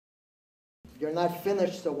You're not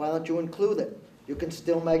finished, so why don't you include it? You can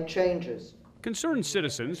still make changes. Concerned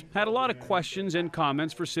citizens had a lot of questions and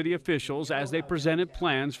comments for city officials as they presented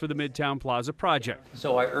plans for the Midtown Plaza project.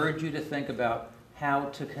 So I urge you to think about how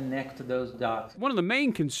to connect those dots. One of the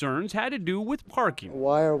main concerns had to do with parking.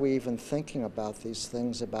 Why are we even thinking about these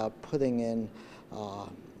things, about putting in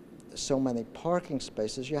so many parking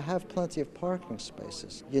spaces? You have plenty of parking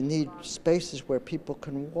spaces. You need spaces where people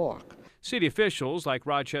can walk. City officials like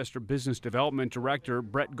Rochester Business Development Director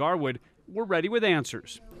Brett Garwood were ready with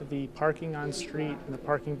answers. The parking on street and the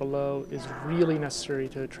parking below is really necessary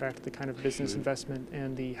to attract the kind of business investment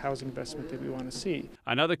and the housing investment that we want to see.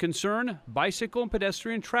 Another concern, bicycle and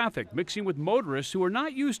pedestrian traffic mixing with motorists who are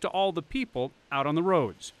not used to all the people out on the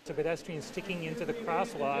roads. So pedestrians sticking into the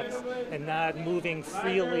crosswalks and not moving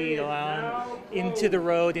freely along into the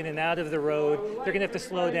road, in and out of the road. They're going to have to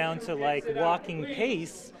slow down to like walking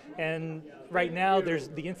pace. And right now,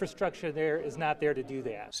 the infrastructure there is not there to do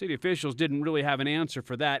that. City officials didn't really have an answer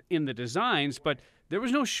for that in the designs, but there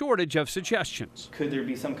was no shortage of suggestions. Could there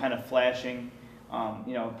be some kind of flashing,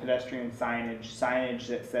 pedestrian signage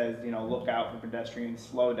that says, look out for pedestrians,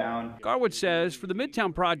 slow down? Garwood says for the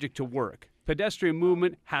Midtown project to work, pedestrian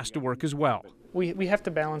movement has to work as well. We have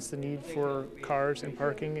to balance the need for cars and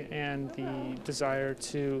parking and the desire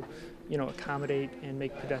to accommodate and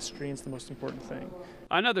make pedestrians the most important thing.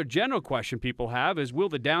 Another general question people have is, will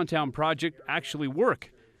the downtown project actually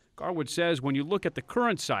work? Garwood says when you look at the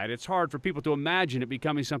current site, it's hard for people to imagine it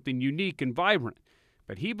becoming something unique and vibrant.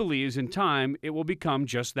 But he believes in time it will become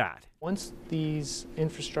just that. Once these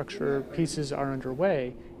infrastructure pieces are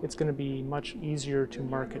underway, it's going to be much easier to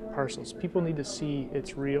market parcels. People need to see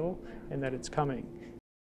it's real and that it's coming.